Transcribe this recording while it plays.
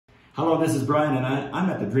Hello, this is Brian, and I'm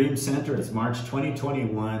at the Dream Center. It's March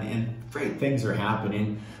 2021, and great things are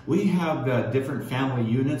happening. We have different family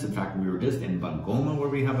units. In fact, we were just in Bungoma where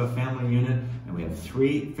we have a family unit, and we have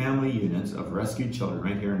 3 family units of rescued children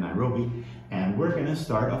right here in Nairobi, and we're going to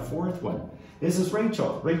start a 4th one. This is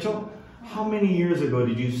Rachel. Rachel, how many years ago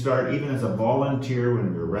did you start, even as a volunteer,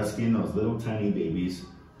 when we were rescuing those little tiny babies?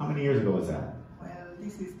 How many years ago was that?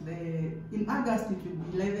 This is in August it will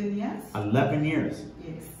be 11 years. 11 years?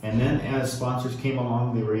 Yes. And then as sponsors came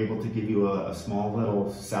along, they were able to give you a small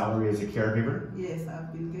little salary as a caregiver? Yes,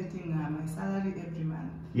 I've been getting my salary every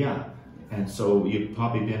month. Yeah, and so you've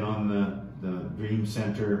probably been on the Dream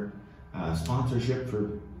Center sponsorship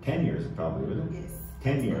for 10 years probably, wasn't it? Yes.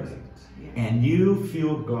 10 years. Yes. And you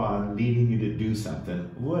feel God leading you to do something.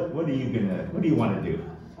 What do you want to do?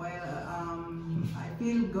 Well, I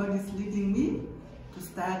feel God is leading me to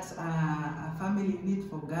start a family unit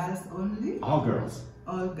for girls only. All girls?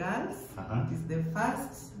 All girls. It is the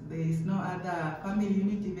first. There is no other family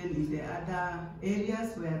unit even in the other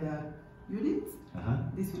areas where the units.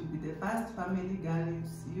 This will be the first family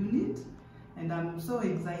girls unit, and I'm so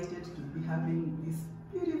excited to be having this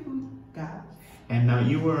beautiful girl. And now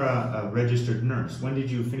you were a registered nurse. When did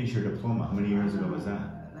you finish your diploma? How many years ago was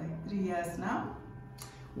that? Like 3 years now.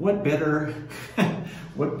 What better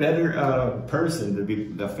person to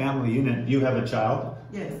be the family unit? You have a child?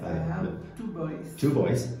 Yes, I have 2 boys. 2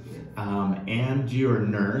 boys. Yes. And you're a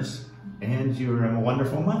nurse, and you're a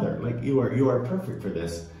wonderful mother. Like you are perfect for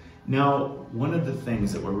this. Now, one of the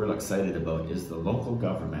things that we're real excited about is the local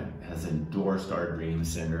government has endorsed our Dream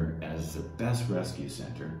Center as the best rescue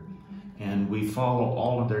center. And we follow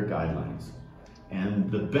all of their guidelines. And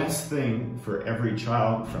the best thing for every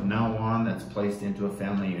child from now on that's placed into a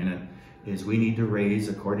family unit is we need to raise,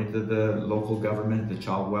 according to the local government, the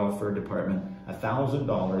Child Welfare Department,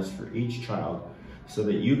 $1,000 for each child so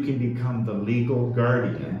that you can become the legal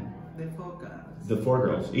guardian. The 4 girls. The 4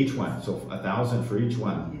 girls, each one, so $1,000 for each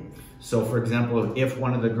one. Yes. So for example, if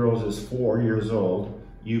one of the girls is 4 years old,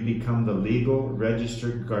 you become the legal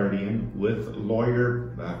registered guardian with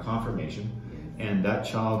lawyer confirmation. And that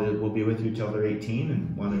child will be with you till they're 18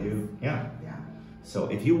 and want to do, yeah. So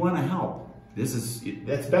if you want to help,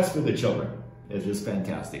 that's best for the children. It's just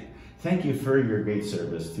fantastic. Thank you for your great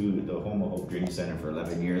service to the Home of Hope Dream Center for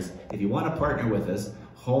 11 years. If you want to partner with us,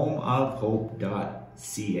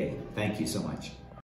 homeofhope.ca. Thank you so much.